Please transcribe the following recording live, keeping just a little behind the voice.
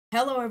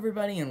Hello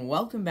everybody and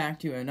welcome back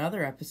to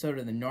another episode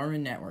of the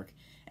Norman Network.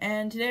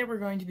 And today we're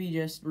going to be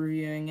just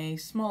reviewing a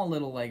small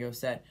little Lego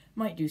set.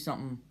 Might do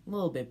something a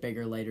little bit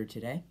bigger later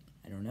today.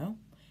 I don't know.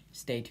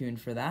 Stay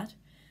tuned for that.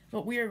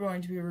 But we are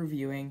going to be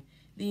reviewing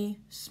the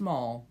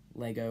small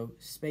Lego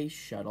Space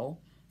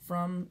Shuttle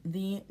from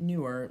the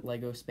newer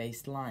Lego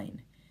Space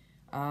line.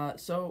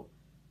 So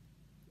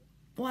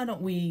why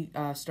don't we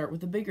start with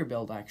the bigger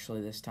build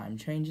actually this time.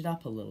 Change it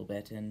up a little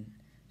bit and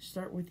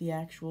start with the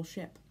actual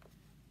ship.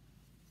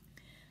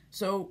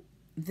 So,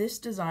 this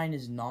design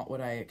is not what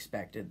I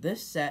expected.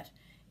 This set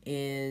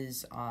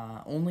is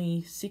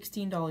only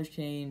 $16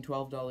 Canadian,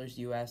 $12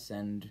 US,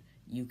 and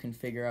you can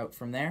figure out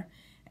from there.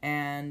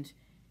 And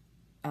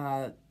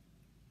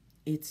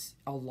it's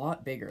a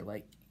lot bigger.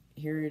 Like,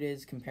 here it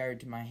is compared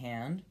to my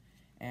hand,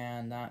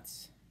 and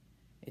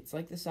it's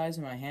like the size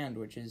of my hand,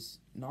 which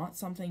is not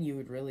something you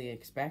would really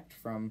expect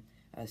from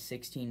a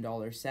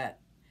 $16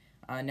 set.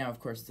 Now, of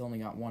course, it's only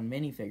got one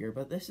minifigure,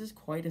 but this is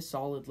quite a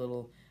solid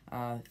little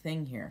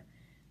thing here.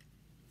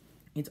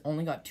 It's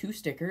only got 2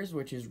 stickers,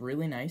 which is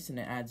really nice, and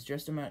it adds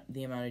just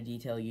the amount of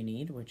detail you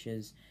need, which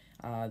is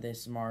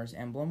this Mars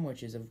emblem,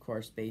 which is, of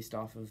course, based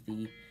off of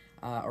the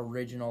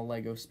original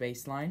Lego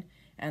Space line,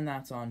 and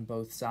that's on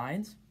both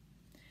sides.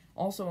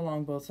 Also,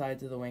 along both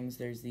sides of the wings,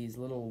 there's these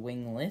little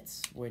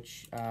winglets,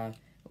 which, oh,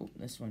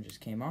 this one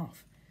just came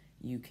off.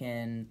 You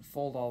can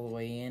fold all the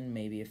way in,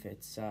 maybe if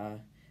it's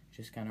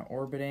just kind of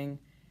orbiting.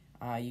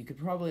 You could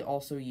probably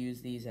also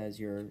use these as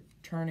your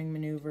turning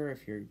maneuver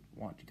if you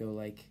want to go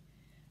like,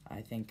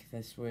 I think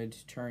this would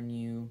turn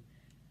you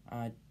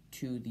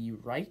to the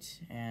right,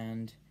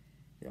 and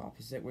the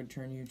opposite would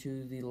turn you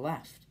to the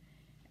left.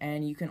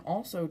 And you can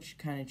also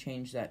kind of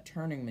change that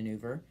turning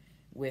maneuver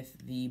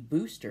with the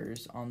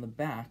boosters on the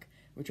back,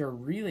 which are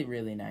really,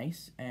 really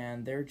nice,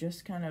 and they're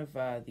just kind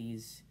of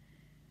these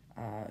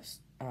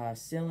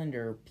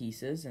cylinder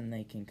pieces, and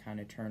they can kind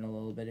of turn a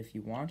little bit if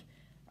you want.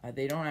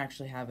 They don't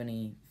actually have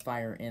any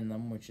fire in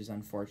them, which is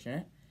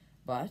unfortunate,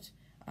 but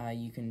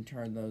you can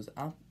turn those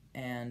up,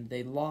 and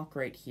they lock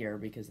right here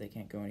because they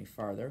can't go any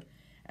farther.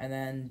 And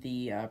then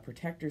the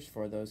protectors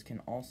for those can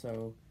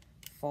also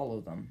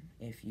follow them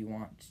if you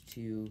want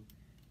to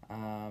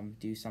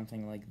do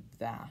something like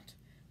that,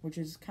 which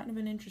is kind of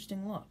an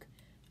interesting look.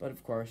 But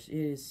of course, it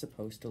is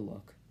supposed to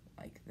look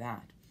like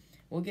that.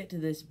 We'll get to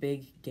this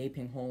big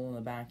gaping hole in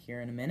the back here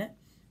in a minute,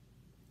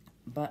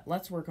 but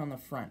let's work on the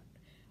front.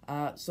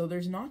 So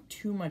there's not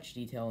too much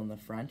detail in the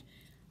front,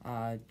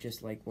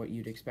 just like what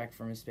you'd expect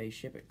from a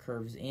spaceship. It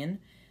curves in,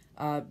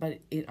 but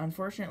it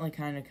unfortunately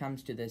kind of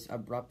comes to this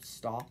abrupt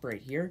stop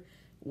right here,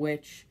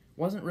 which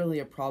wasn't really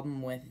a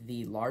problem with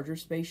the larger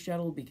space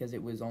shuttle because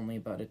it was only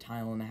about 1.5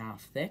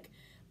 tiles thick,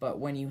 but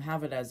when you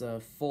have it as a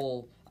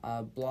full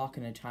block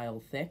and a tile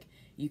thick,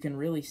 you can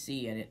really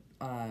see, and it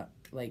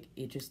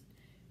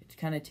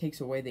kind of takes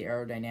away the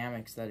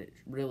aerodynamics that it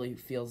really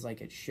feels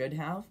like it should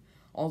have.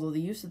 Although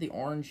the use of the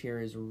orange here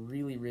is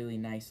really, really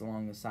nice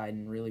along the side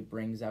and really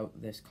brings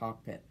out this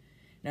cockpit.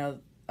 Now,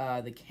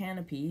 the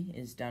canopy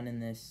is done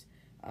in this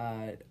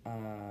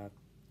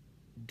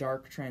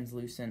dark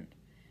translucent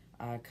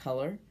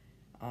color.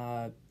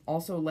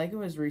 Also,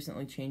 Lego has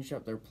recently changed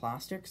up their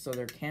plastic, so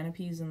their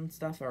canopies and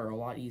stuff are a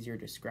lot easier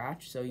to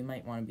scratch, so you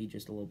might want to be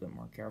just a little bit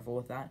more careful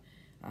with that.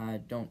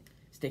 Don't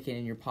stick it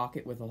in your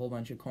pocket with a whole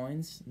bunch of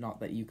coins. Not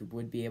that you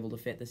would be able to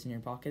fit this in your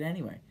pocket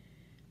anyway.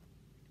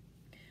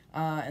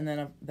 And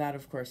then that,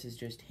 of course, is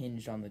just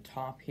hinged on the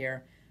top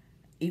here.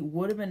 It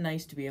would have been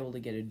nice to be able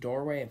to get a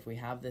doorway if we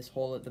have this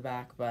hole at the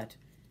back, but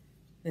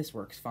this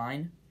works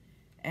fine.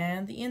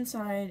 And the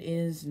inside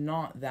is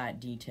not that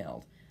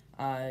detailed.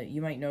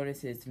 You might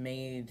notice it's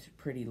made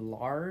pretty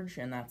large,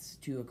 and that's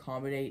to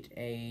accommodate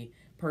a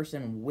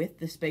person with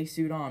the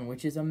spacesuit on,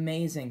 which is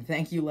amazing.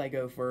 Thank you,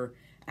 Lego, for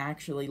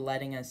actually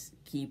letting us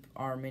keep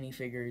our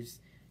minifigures'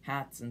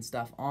 hats and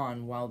stuff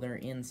on while they're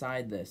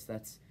inside this.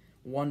 That's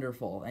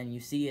wonderful, and you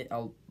see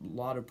a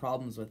lot of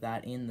problems with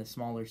that in the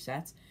smaller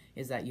sets,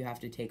 is that you have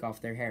to take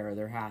off their hair or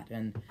their hat,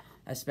 and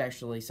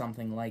especially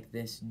something like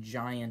this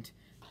giant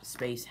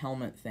space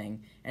helmet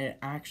thing, and it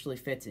actually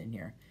fits in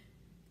here.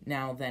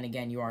 Now, then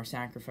again, you are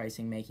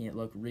sacrificing making it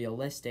look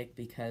realistic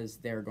because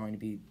they're going to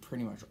be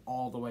pretty much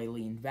all the way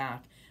leaned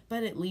back,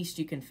 but at least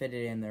you can fit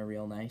it in there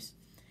real nice.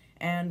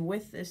 And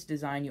with this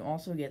design, you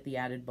also get the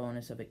added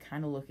bonus of it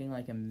kind of looking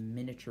like a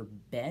miniature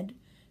bed.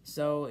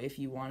 So if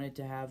you wanted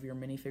to have your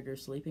minifigure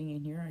sleeping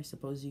in here, I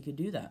suppose you could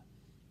do that.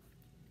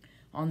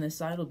 On this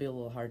side, it'll be a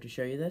little hard to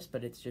show you this,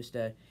 but it's just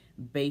a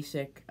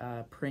basic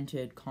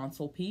printed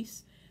console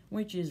piece,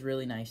 which is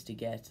really nice to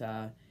get.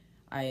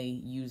 I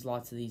use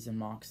lots of these in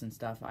mocks and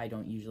stuff. I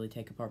don't usually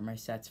take apart my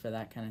sets for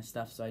that kind of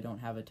stuff, so I don't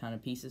have a ton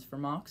of pieces for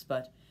mocks,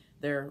 but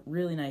they're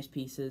really nice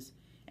pieces.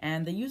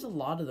 And they use a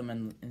lot of them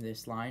in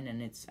this line, and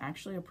it's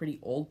actually a pretty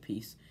old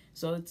piece,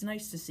 so it's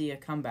nice to see a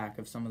comeback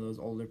of some of those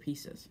older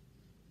pieces.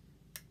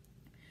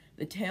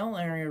 The tail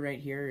area right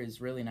here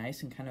is really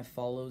nice and kind of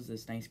follows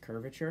this nice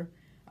curvature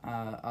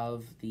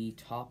of the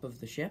top of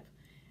the ship.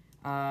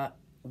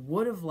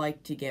 Would have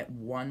liked to get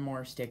one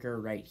more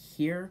sticker right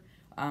here,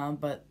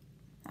 but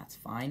that's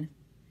fine.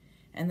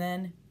 And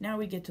then now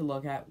we get to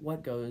look at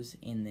what goes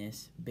in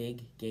this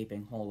big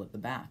gaping hole at the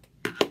back.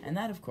 And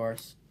that, of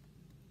course,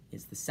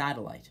 is the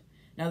satellite.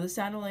 Now, the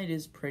satellite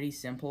is pretty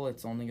simple.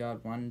 It's only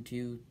got 1,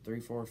 2, 3,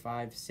 4,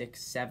 5,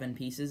 6, 7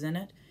 pieces in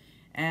it.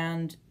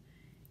 And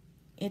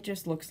it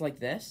just looks like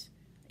this.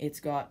 It's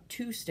got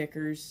 2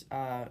 stickers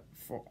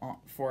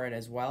for it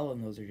as well,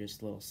 and those are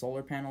just little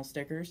solar panel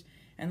stickers.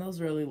 And those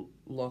really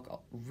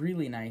look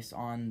really nice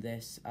on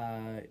this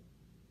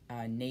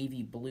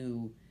navy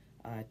blue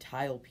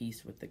tile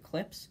piece with the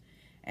clips.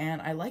 And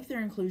I like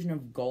their inclusion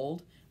of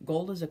gold.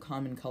 Gold is a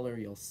common color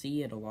you'll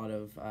see at a lot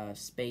of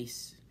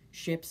space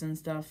ships and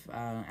stuff,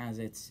 as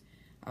it's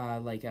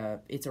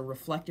it's a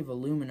reflective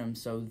aluminum,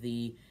 so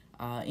the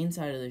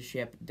inside of the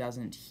ship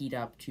doesn't heat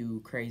up to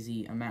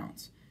crazy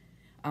amounts.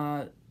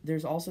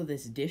 There's also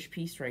this dish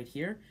piece right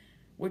here,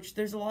 which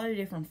there's a lot of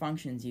different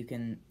functions you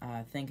can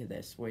think of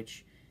this,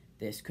 which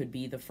this could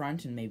be the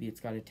front and maybe it's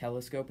got a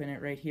telescope in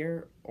it right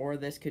here, or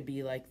this could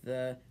be like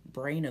the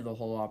brain of the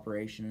whole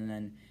operation and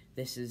then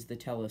this is the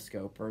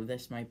telescope, or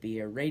this might be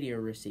a radio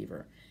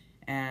receiver.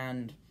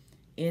 And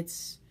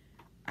it's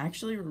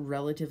actually a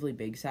relatively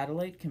big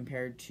satellite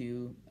compared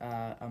to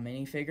a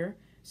minifigure,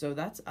 so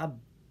that's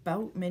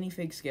about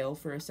minifig scale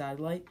for a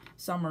satellite.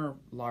 Some are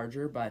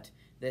larger, but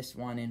this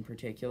one in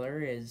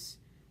particular is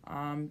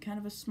kind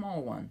of a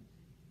small one.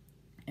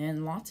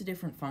 And lots of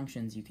different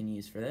functions you can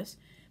use for this,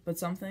 but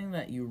something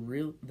that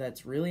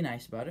that's really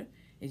nice about it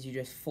is you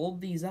just fold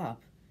these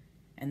up,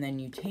 and then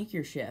you take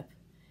your ship,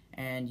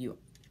 and you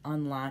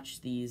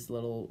unlatch these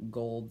little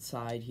gold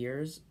side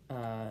here's,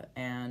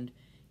 and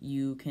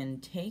you can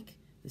take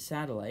the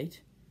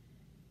satellite,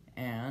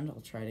 and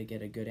I'll try to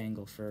get a good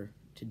angle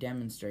to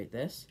demonstrate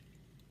this,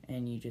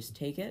 and you just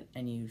take it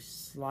and you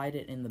slide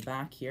it in the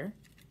back here,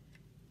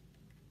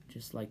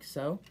 just like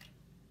so.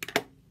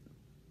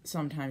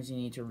 Sometimes you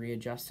need to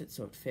readjust it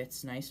so it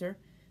fits nicer,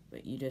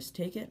 but you just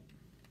take it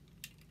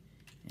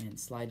and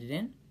slide it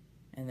in,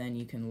 and then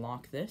you can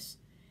lock this,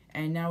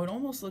 and now it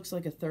almost looks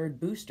like a third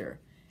booster,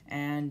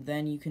 and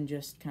then you can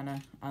just kind of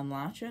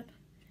unlatch it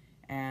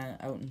and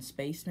out in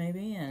space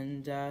maybe,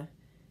 and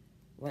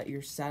let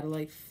your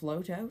satellite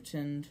float out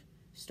and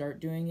start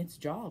doing its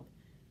job,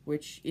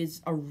 which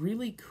is a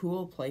really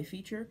cool play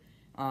feature.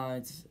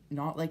 It's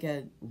not like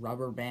a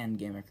rubber band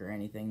gimmick or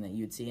anything that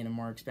you'd see in a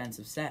more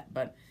expensive set,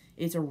 but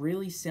it's a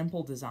really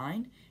simple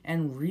design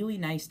and really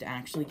nice to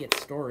actually get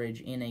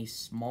storage in a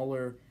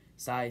smaller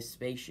size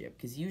spaceship,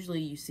 because usually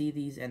you see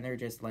these and they're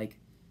just like,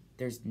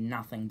 there's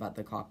nothing but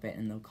the cockpit,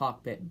 and the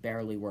cockpit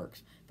barely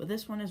works. But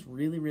this one is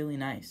really, really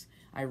nice.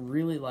 I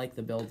really like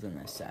the builds in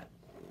this set.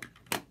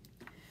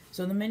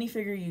 So the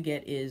minifigure you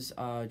get is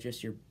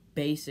just your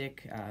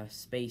basic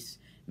space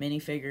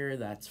minifigure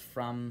that's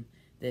from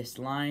this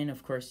line.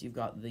 Of course, you've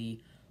got the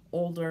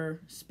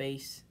older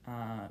space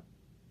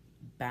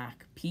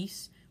back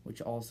piece,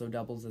 which also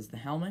doubles as the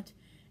helmet,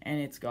 and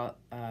it's got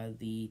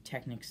the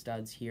Technic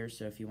studs here,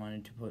 so if you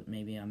wanted to put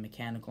maybe a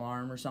mechanical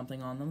arm or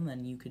something on them,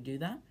 then you could do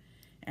that.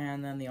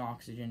 And then the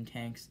oxygen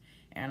tanks,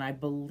 and I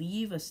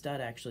believe a stud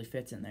actually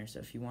fits in there, so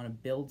if you want to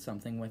build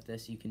something with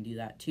this, you can do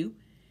that too.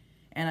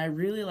 And I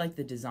really like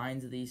the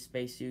designs of these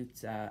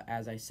spacesuits,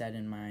 as I said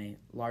in my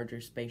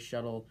larger space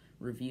shuttle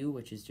review,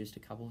 which is just a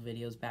couple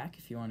videos back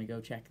if you want to go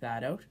check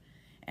that out.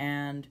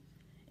 And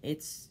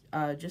it's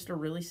just a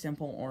really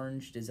simple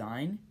orange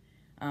design.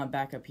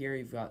 Back up here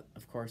you've got,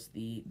 of course,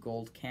 the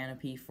gold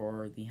canopy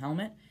for the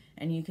helmet,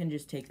 and you can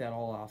just take that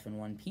all off in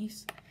one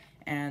piece.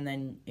 And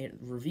then it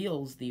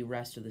reveals the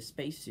rest of the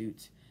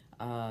spacesuit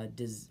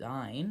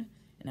design.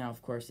 Now,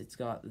 of course, it's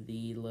got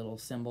the little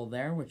symbol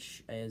there,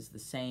 which is the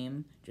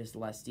same, just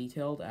less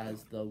detailed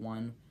as the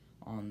one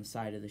on the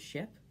side of the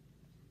ship.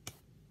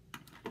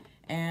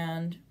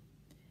 And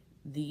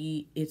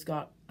it's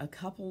got a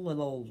couple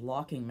little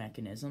locking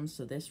mechanisms.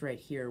 So this right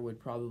here would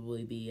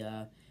probably be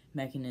a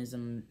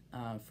mechanism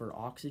for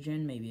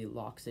oxygen. Maybe it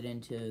locks it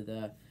into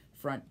the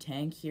front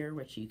tank here,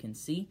 which you can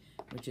see,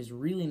 which is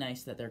really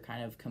nice that they're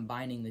kind of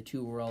combining the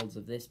two worlds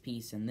of this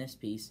piece and this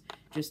piece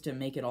just to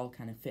make it all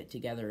kind of fit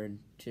together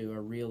into a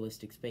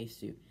realistic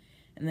spacesuit.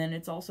 And then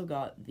it's also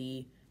got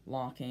the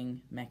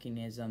locking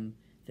mechanism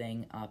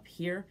thing up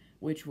here,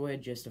 which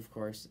would just, of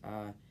course,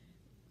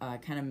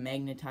 kind of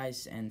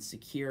magnetize and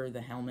secure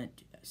the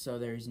helmet so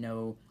there's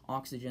no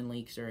oxygen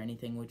leaks or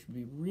anything, which would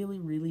be really,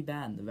 really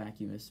bad in the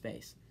vacuum of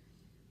space.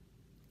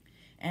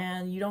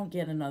 And you don't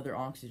get another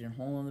oxygen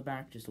hole in the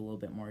back, just a little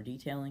bit more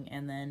detailing.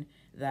 And then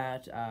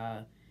that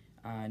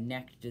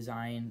neck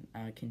design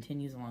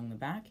continues along the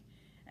back.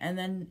 And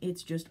then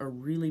it's just a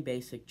really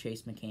basic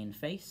Chase McCain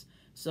face.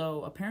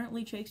 So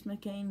apparently Chase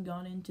McCain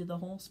got into the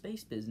whole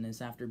space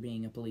business after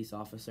being a police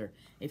officer.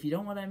 If you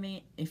don't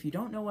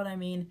know what I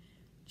mean,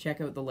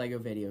 check out the LEGO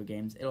video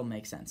games. It'll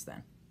make sense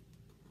then.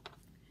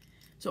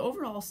 So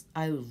overall,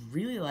 I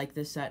really like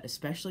this set,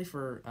 especially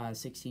for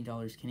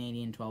 $16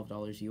 Canadian,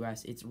 $12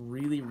 US. It's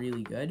really,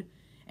 really good,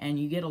 and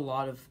you get a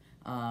lot of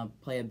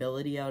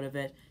playability out of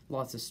it,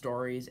 lots of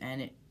stories,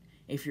 and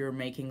if you're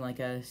making like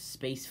a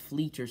space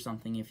fleet or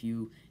something, if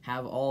you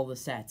have all the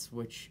sets,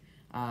 which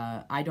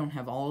I don't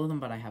have all of them,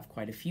 but I have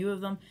quite a few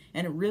of them,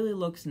 and it really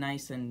looks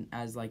nice and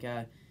as like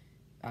a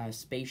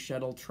space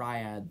shuttle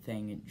triad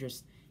thing.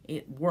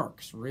 It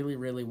works really,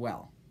 really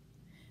well.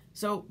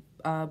 So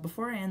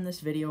before I end this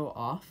video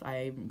off,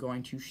 I'm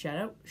going to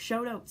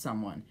shout out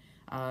someone.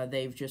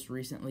 They've just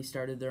recently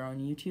started their own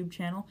YouTube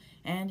channel,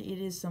 and it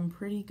is some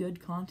pretty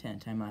good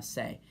content, I must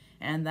say.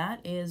 And that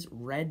is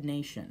Red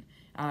Nation.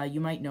 You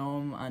might know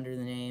him under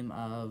the name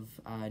of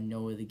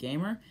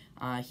Noahthegamer.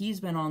 He's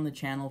been on the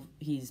channel.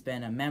 He's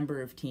been a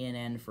member of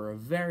TNN for a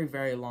very,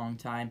 very long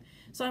time.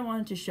 So I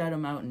wanted to shout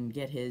him out and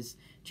get his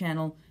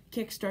channel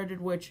kickstarted,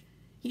 which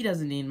he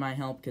doesn't need my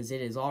help because it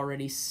is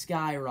already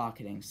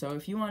skyrocketing. So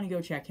if you want to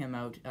go check him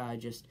out,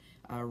 just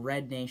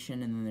Red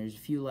Nation, and then there's a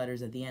few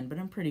letters at the end, but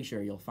I'm pretty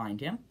sure you'll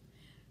find him.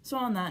 So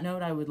on that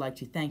note, I would like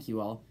to thank you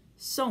all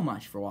so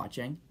much for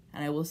watching,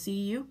 and I will see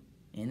you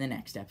in the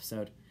next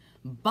episode.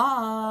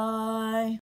 Bye!